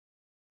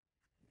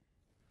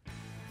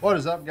What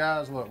is up,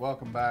 guys? Look,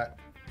 welcome back.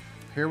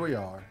 Here we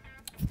are.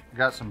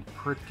 Got some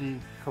pretty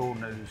cool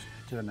news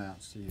to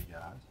announce to you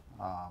guys.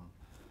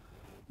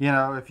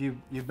 If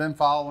you've been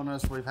following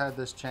us, we've had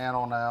this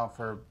channel now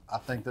for, I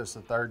think this is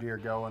the third year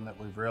going that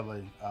we've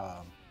really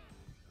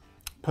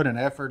put an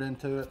effort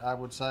into it, I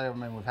would say. I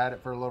mean, we've had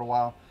it for a little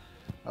while.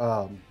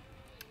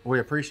 We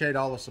appreciate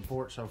all the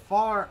support so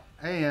far,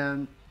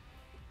 and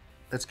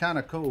it's kind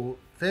of cool.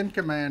 Fin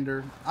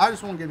Commander, I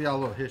just want to give you all a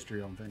little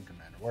history on Fin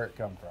Commander, where it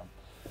come from.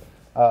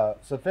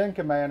 So Fin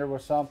Commander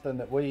was something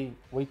that we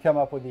come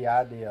up with the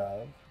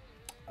idea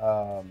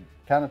of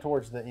kind of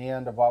towards the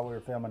end of while we were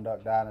filming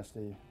Duck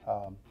Dynasty.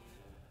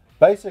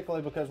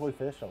 Basically because we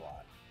fish a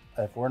lot.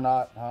 If we're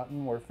not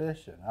hunting, we're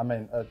fishing. I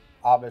mean,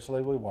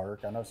 obviously we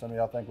work. I know some of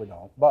y'all think we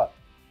don't, but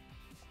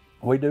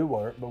we do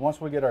work. But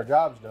once we get our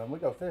jobs done, we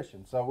go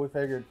fishing. So we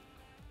figured,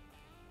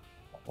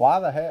 why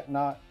the heck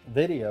not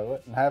video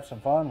it and have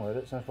some fun with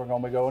it since we're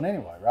going to be going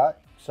anyway, right?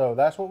 So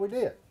that's what we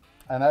did.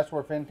 And that's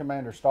where Fin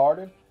Commander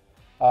started.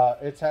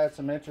 It's had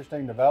some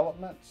interesting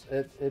developments.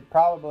 It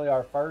probably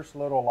our first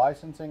little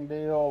licensing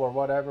deal or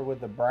whatever with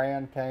the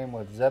brand came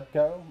with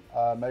Zebco.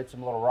 Made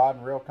some little rod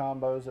and reel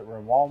combos that were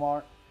in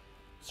Walmart.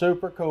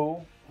 Super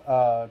cool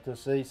to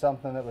see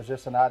something that was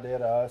just an idea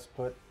to us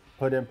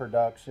put in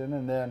production.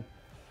 And then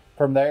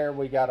from there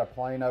we got a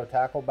Plano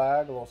tackle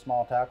bag, a little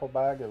small tackle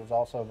bag. It was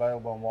also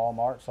available in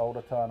Walmart. Sold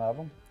a ton of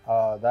them.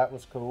 That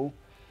was cool.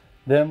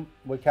 Then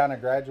we kind of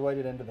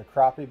graduated into the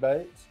crappie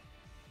baits,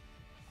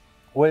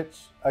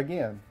 which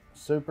again,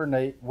 super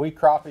neat. We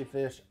crappie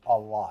fish a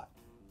lot,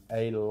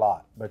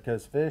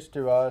 because fish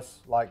to us,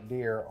 like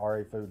deer, are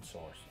a food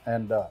source,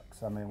 and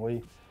ducks. I mean,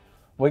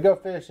 we go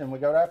fishing, we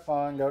go to have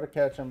fun, go to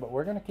catch them, but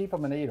we're going to keep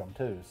them and eat them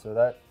too. So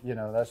that,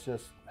 that's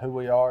just who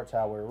we are. It's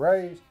how we're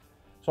raised.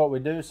 It's what we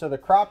do. So the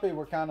crappie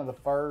were kind of the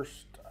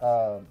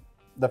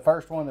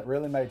first one that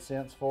really made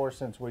sense for us,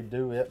 since we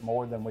do it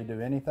more than we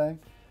do anything.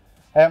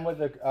 And with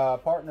the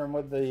partnering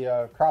with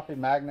the crappie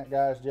magnet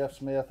guys, Jeff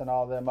Smith and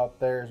all of them up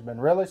there, has been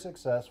really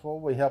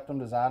successful. We helped them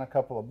design a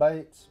couple of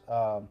baits,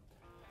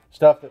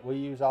 stuff that we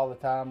use all the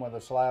time with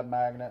a slab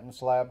magnet and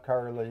slab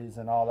curlies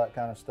and all that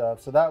kind of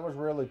stuff. So that was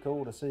really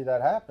cool to see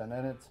that happen.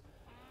 And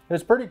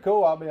it's pretty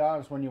cool, I'll be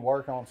honest, when you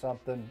work on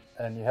something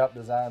and you help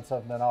design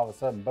something and all of a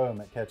sudden, boom,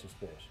 it catches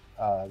fish.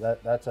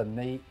 That's a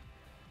neat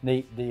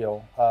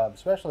deal,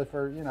 especially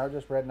for,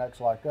 just rednecks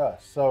like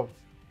us. So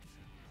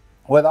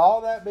with all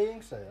that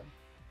being said,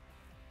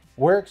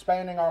 we're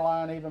expanding our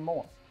line even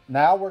more.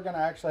 Now we're going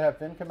to actually have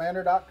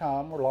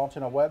fincommander.com. We're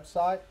launching a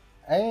website,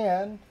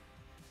 and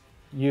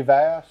you've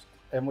asked,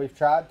 and we've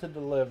tried to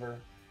deliver.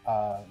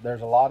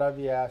 There's a lot of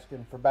you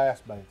asking for bass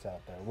baits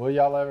out there. Will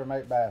y'all ever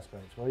make bass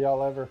baits? Will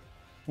y'all ever,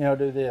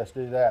 do this,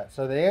 do that?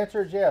 So the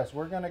answer is yes.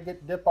 We're going to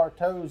dip our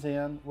toes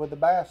in with the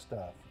bass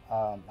stuff.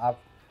 I've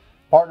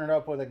partnered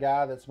up with a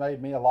guy that's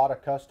made me a lot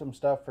of custom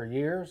stuff for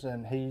years,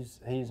 and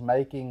he's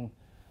making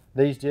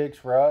these jigs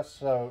for us.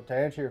 So to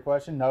answer your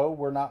question, no,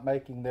 we're not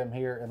making them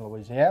here in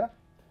Louisiana.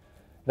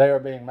 They are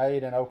being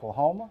made in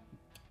Oklahoma,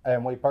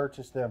 and we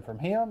purchase them from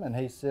him, and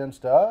he sends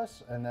to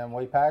us, and then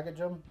we package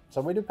them.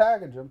 So we do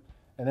package them,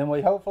 and then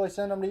we hopefully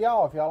send them to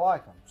y'all if y'all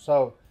like them.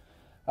 So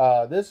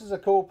this is a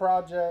cool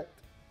project.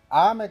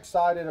 I'm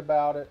excited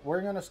about it.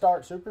 We're going to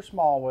start super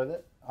small with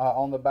it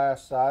on the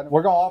bass side.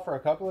 We're going to offer a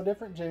couple of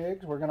different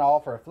jigs. We're going to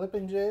offer a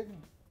flipping jig.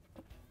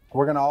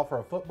 We're going to offer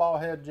a football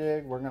head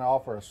jig. We're going to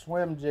offer a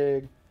swim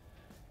jig.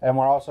 And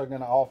we're also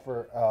going to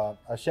offer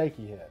a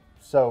shaky head.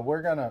 So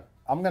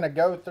I'm going to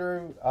go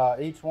through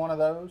each one of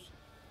those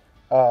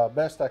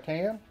best I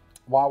can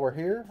while we're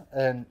here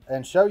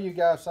and show you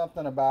guys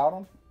something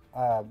about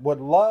them. Would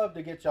love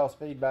to get y'all's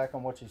feedback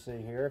on what you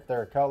see here. If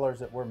there are colors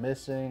that we're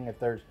missing, if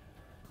there's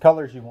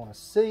colors you want to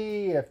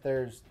see, if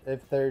there's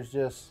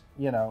just,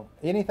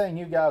 anything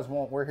you guys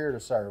want, we're here to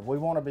serve. We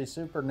want to be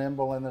super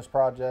nimble in this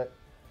project.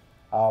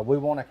 We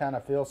want to kind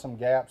of fill some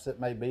gaps that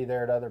may be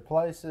there at other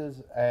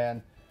places,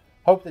 and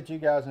hope that you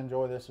guys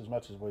enjoy this as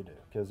much as we do,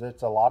 because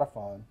it's a lot of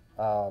fun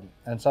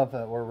and something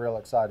that we're real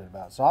excited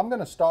about. So I'm going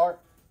to start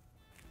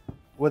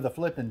with the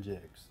flipping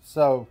jigs.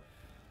 So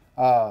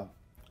I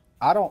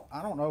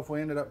don't know if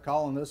we ended up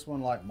calling this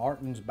one like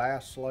Martin's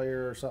Bass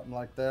Slayer or something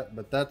like that,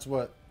 but that's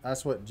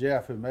what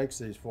Jeff, who makes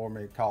these for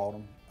me, called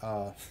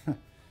them.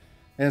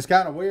 And it's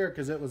kind of weird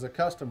because it was a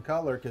custom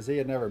color, because he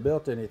had never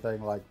built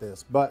anything like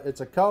this. But it's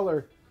a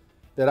color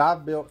that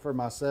I've built for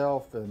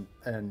myself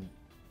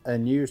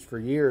and used for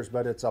years,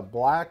 but it's a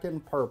black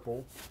and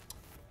purple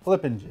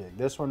flipping jig.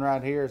 This one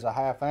right here is a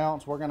 1/2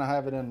 ounce. We're going to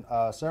have it in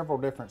several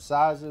different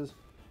sizes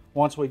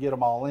once we get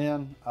them all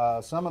in.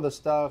 Some of the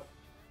stuff,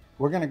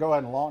 we're going to go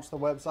ahead and launch the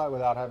website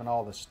without having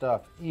all the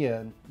stuff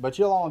in, but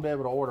you'll only be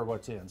able to order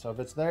what's in. So if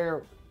it's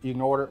there, you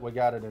can order it. We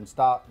got it in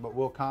stock, but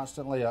we'll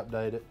constantly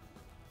update it,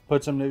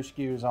 put some new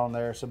SKUs on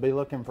there, so be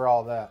looking for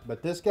all that.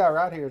 But this guy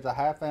right here is a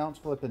 1/2 ounce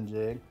flipping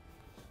jig.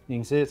 You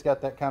can see it's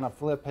got that kind of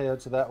flip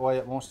head, so that way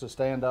it wants to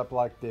stand up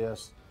like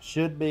this.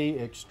 Should be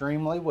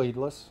extremely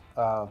weedless.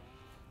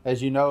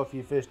 As you know, if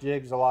you fish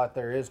jigs a lot,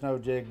 there is no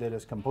jig that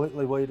is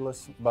completely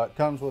weedless, but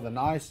comes with a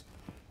nice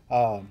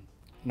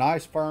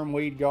Nice firm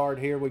weed guard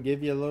here. We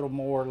give you a little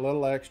more, a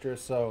little extra.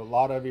 So a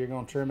lot of you are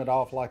going to trim it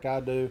off like I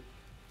do.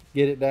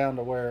 Get it down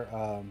to where,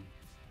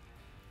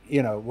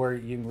 you know, where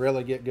you can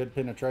really get good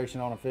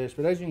penetration on a fish.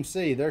 But as you can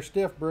see, they're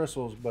stiff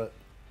bristles, but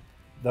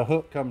the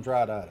hook comes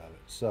right out of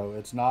it. So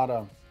it's not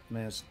a, I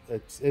mean,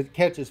 it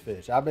catches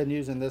fish. I've been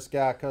using this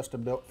guy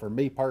custom built for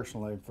me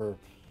personally for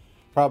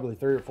probably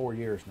 3 or 4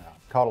 years now.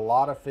 Caught a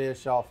lot of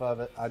fish off of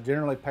it. I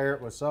generally pair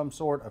it with some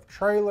sort of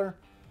trailer,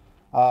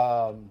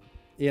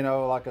 you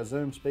know, like a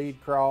Zoom Speed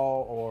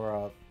Crawl or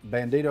a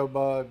Bandito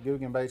bug,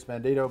 Googan Baits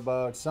Bandito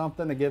bug,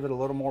 something to give it a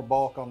little more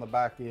bulk on the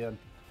back end,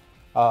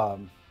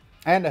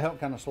 and to help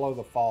kind of slow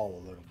the fall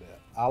a little bit.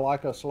 I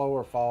like a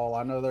slower fall.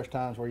 I know there's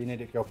times where you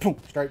need it to go boom,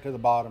 straight to the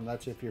bottom.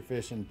 That's if you're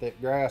fishing thick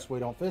grass. We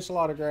don't fish a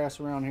lot of grass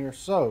around here,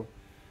 so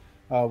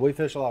we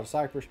fish a lot of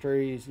cypress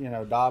trees, you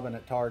know, dobbing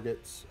at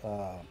targets,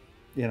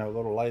 you know,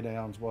 little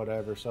laydowns,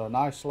 whatever. So a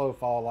nice slow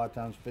fall. A lot of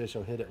times fish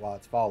will hit it while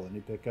it's falling.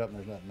 You pick up and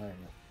there's nothing there.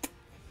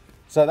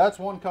 So that's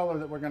one color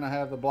that we're going to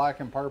have, the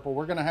black and purple.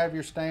 We're going to have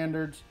your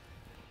standards,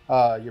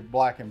 your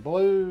black and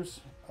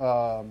blues.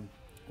 We're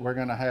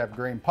going to have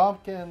green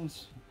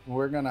pumpkins.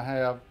 We're going to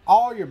have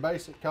all your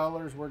basic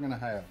colors. We're going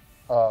to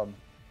have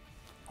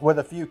with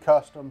a few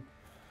custom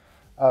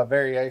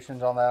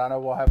variations on that. I know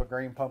we'll have a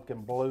green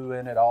pumpkin blue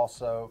in it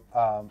also.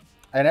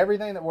 And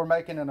everything that we're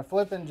making in a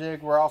flipping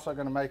jig, we're also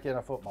going to make in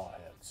a football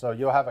head. So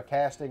you'll have a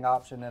casting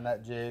option in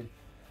that jig.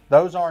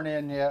 Those aren't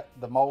in yet.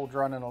 The mold's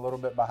running a little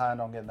bit behind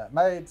on getting that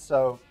made,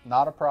 so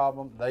not a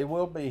problem. They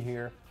will be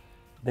here.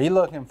 Be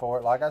looking for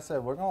it. Like I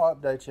said, we're going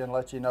to update you and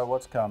let you know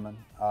what's coming.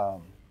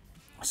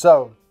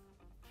 So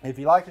if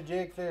you like to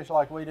jig fish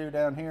like we do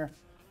down here,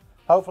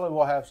 hopefully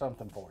we'll have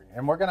something for you.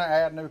 And we're going to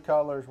add new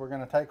colors. We're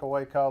going to take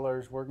away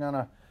colors. We're going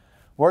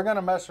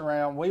to mess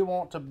around. We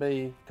want to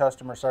be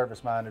customer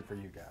service minded for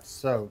you guys.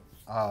 So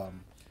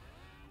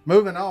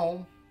moving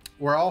on,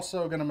 we're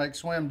also going to make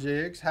swim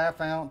jigs,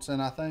 1/2 ounce,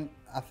 and I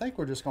think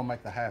we're just going to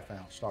make the 1/2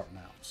 ounce starting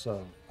out.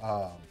 So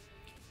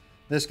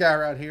this guy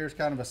right here is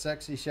kind of a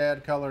sexy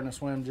shad color in a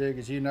swim jig.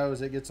 As you know,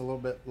 as it gets a little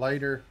bit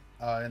later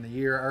in the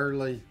year,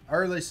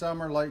 early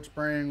summer, late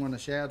spring, when the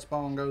shad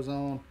spawn goes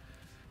on,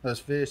 those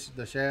fish,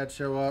 the shad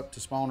show up to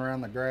spawn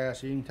around the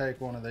grass. You can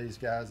take one of these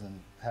guys and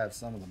have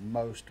some of the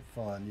most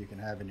fun you can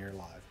have in your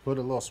life. Put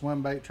a little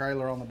swim bait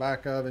trailer on the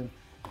back of him.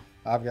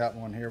 I've got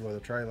one here with a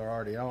trailer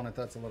already on it.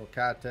 That's a little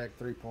Kitech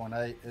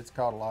 3.8. It's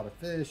caught a lot of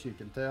fish, you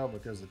can tell,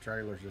 because the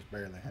trailer's just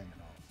barely hanging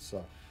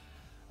on.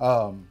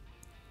 So,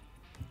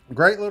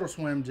 great little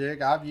swim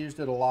jig. I've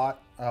used it a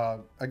lot.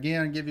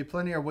 Again, give you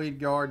plenty of weed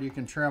guard. You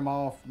can trim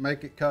off,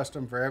 make it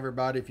custom for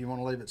everybody. If you want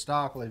to leave it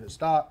stock, leave it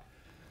stock.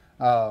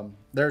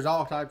 There's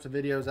all types of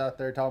videos out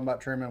there talking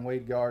about trimming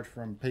weed guards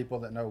from people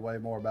that know way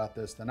more about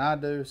this than I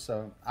do.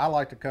 So I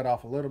like to cut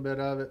off a little bit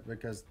of it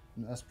because,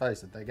 let's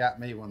face it, they got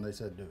me when they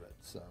said do it.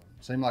 So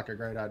it seemed like a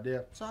great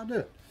idea, so I do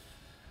it.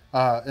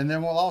 And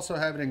then we'll also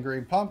have it in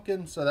green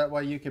pumpkin, so that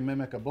way you can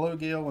mimic a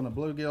bluegill. When the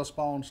bluegill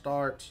spawn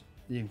starts,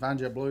 you can find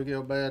you a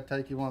bluegill bed,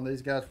 take you one of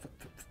these guys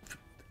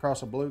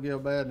across a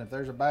bluegill bed, and if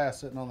there's a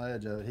bass sitting on the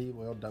edge of it, he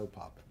will dough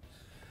pop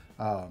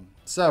it.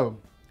 So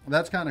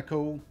that's kind of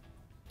cool.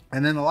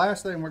 And then the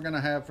last thing we're going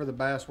to have for the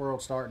bass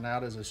world starting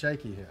out is a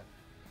shaky head.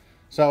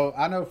 So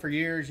I know for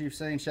years you've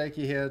seen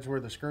shaky heads where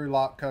the screw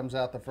lock comes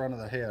out the front of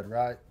the head,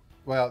 right?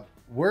 Well,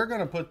 we're going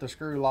to put the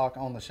screw lock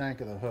on the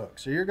shank of the hook.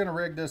 So you're going to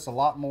rig this a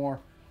lot more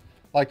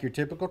like your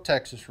typical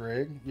Texas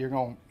rig.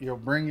 You'll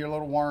bring your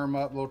little worm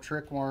up, little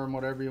trick worm,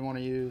 whatever you want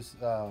to use.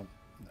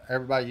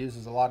 Everybody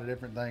uses a lot of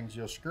different things.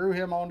 You'll screw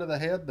him onto the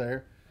head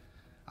there.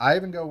 I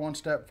even go one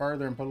step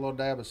further and put a little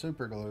dab of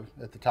super glue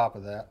at the top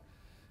of that.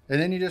 And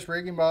then you just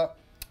rig him up.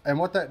 And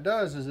what that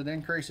does is it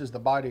increases the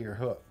bite of your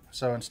hook.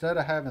 So instead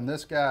of having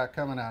this guy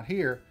coming out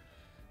here,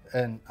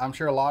 and I'm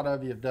sure a lot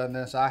of you have done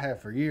this, I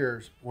have for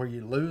years, where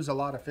you lose a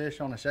lot of fish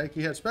on a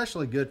shaky head,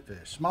 especially good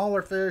fish.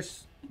 Smaller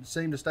fish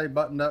seem to stay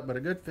buttoned up, but a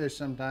good fish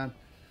sometimes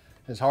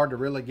is hard to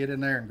really get in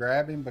there and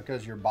grab him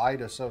because your bite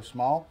is so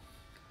small.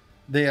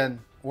 Then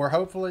we're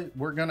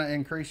going to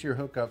increase your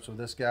hookups with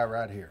this guy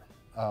right here.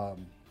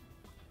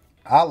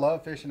 I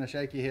love fishing a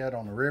shaky head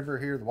on the river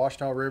here, the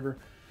Ouachita River.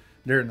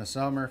 During the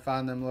summer,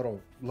 find them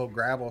little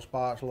gravel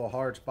spots, little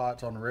hard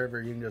spots on the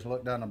river. You can just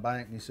look down the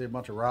bank and you see a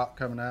bunch of rock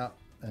coming out.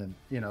 And,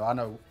 you know, I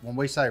know when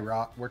we say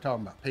rock, we're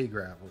talking about pea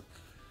gravel.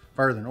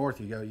 Further north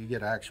you go, you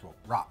get actual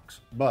rocks.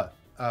 But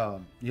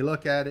you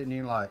look at it and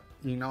you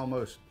can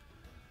almost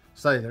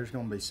say there's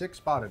going to be 6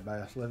 spotted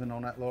bass living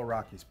on that little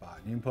rocky spot.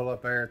 You can pull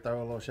up there, throw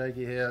a little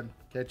shaky head,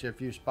 catch you a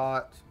few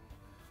spots.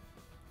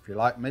 If you're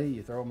like me,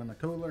 you throw them in the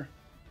cooler,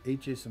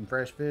 eat you some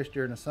fresh fish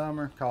during the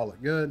summer, call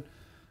it good.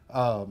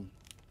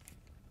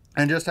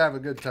 And just have a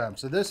good time.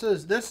 So this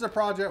is a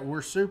project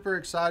we're super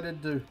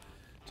excited to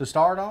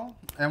start on,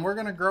 and we're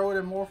going to grow it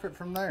and morph it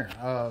from there.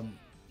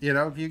 You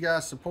know, if you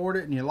guys support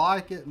it and you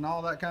like it and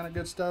all that kind of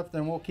good stuff,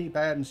 then we'll keep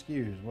adding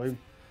SKUs. We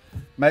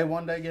may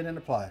one day get into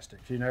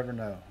plastics. You never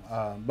know.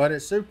 But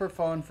it's super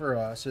fun for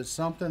us. It's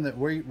something that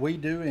we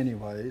do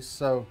anyways.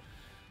 So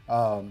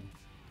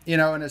you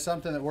know, and it's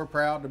something that we're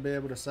proud to be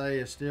able to say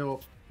is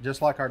still,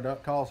 just like our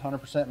duck calls,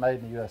 100% made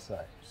in the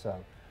USA. So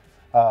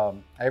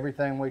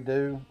everything we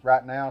do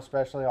right now,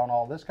 especially on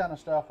all this kind of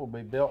stuff, will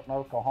be built in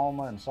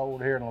Oklahoma and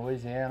sold here in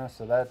Louisiana.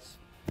 So that's,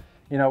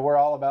 you know, we're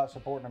all about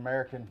supporting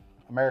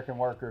American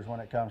workers when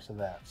it comes to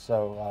that.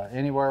 So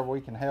anywhere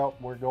we can help,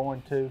 we're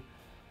going to.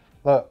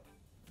 Look,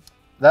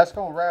 that's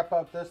going to wrap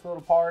up this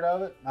little part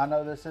of it. I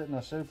know this isn't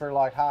a super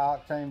like high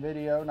octane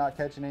video, not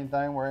catching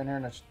anything. We're in here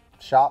in a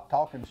shop,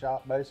 talking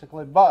shop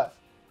basically, but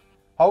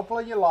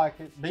hopefully you like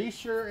it. Be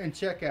sure and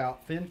check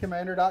out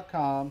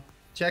fincommander.com.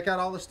 Check out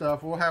all the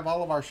stuff. We'll have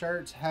all of our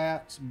shirts,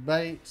 hats,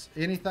 baits,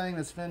 anything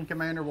that's Fin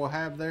Commander we'll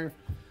have there.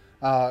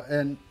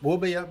 And we'll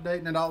be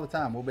updating it all the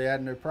time. We'll be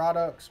adding new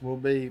products. We'll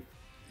be,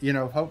 you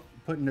know,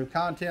 putting new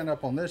content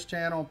up on this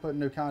channel, putting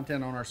new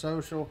content on our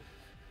social.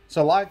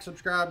 So like,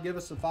 subscribe, give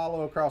us a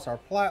follow across our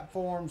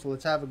platforms.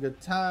 Let's have a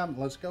good time.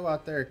 Let's go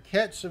out there,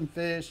 catch some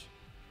fish,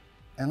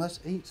 and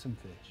let's eat some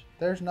fish.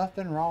 There's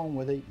nothing wrong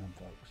with eating them,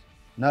 folks.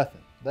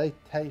 Nothing. They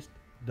taste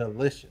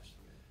delicious.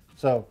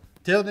 So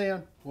till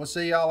then, we'll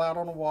see y'all out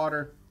on the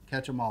water.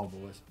 Catch them all,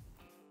 boys.